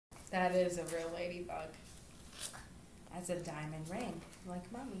That is a real ladybug. That's a diamond ring.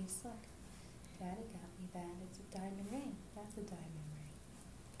 Like Mommy's. Look. Daddy got me that. It's a diamond ring. That's a diamond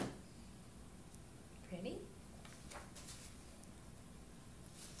ring. Pretty?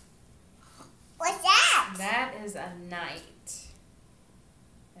 What's that? That is a knight.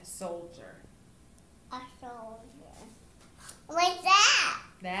 A soldier. A soldier. What's that?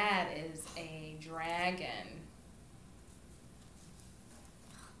 That is a dragon.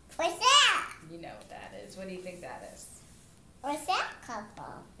 What's that? You know what that is. What do you think that is? What's that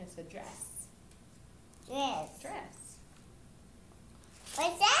couple? It's a dress. Yes. Dress.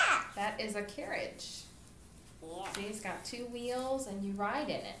 What's that? That is a carriage. Yeah. See, it's got 2 wheels and you ride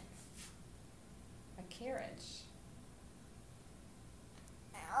in it. A carriage.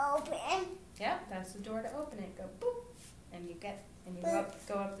 Open. Yep, that's the door to open it. Go boop, and you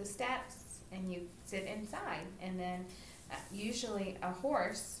go up the steps and you sit inside. And then usually a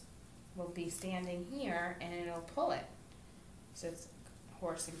horse will be standing here and it'll pull it. So it's a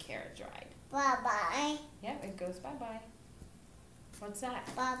horse and carriage ride. Bye-bye. Yep, it goes bye-bye. What's that?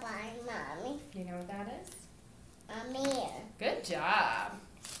 Bye-bye, Mommy. You know what that is? I'm here. Good job.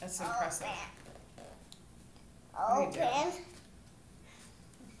 That's impressive. Open. What are you doing?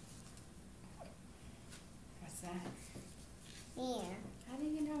 What's that? Here. How do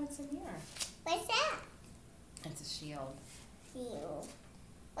you know it's a mirror? What's that? It's a shield. Here.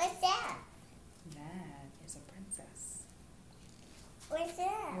 What's that? That is a princess. What's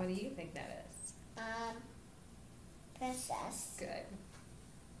that? What do you think that is? Princess. Good.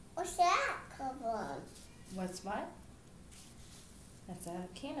 What's that? Come on. What's what? That's a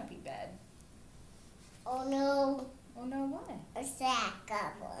canopy bed. Oh no. Oh no, what? What's that?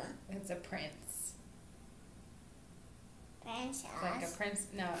 Come on. It's a prince. Princess. It's like a prince.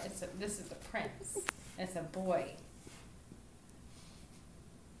 No, this is a prince. It's a boy.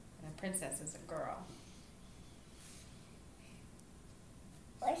 And a princess is a girl.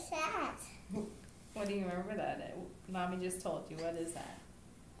 What's that? What do you remember that? Mommy just told you. What is that?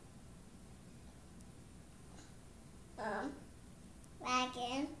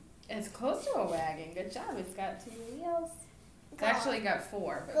 Wagon. It's close to a wagon. Good job. It's got 2 wheels. It's Go. actually got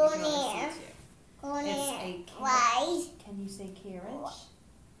 4, but Go you can only near. see 2. Go It's in. a Right. Can you say carriage?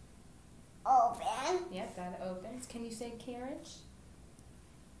 Open. Yep, that opens. Can you say carriage?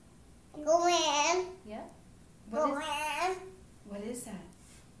 Go in. Yep. Go What in. is that?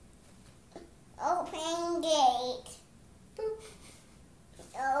 Open gate. Boop.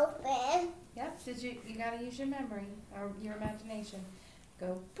 Open. Yep. You gotta use your memory or your imagination.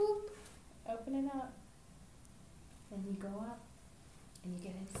 Go boop. Open it up. Then you go up and you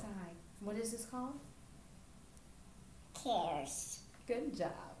get inside. What is this called? Cares. Good job,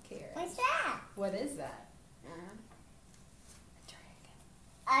 Kara. What's that? What is that?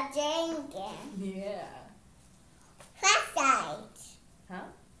 A dragon. Yeah. Flashlight. Huh?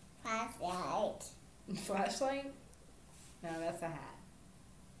 Flashlight. Flashlight? No, that's a hat.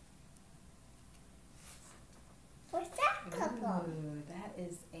 What's that couple? Ooh, that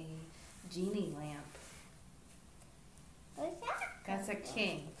is a genie lamp. What's that? That's a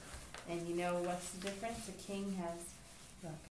king. And you know what's the difference? A king has, look,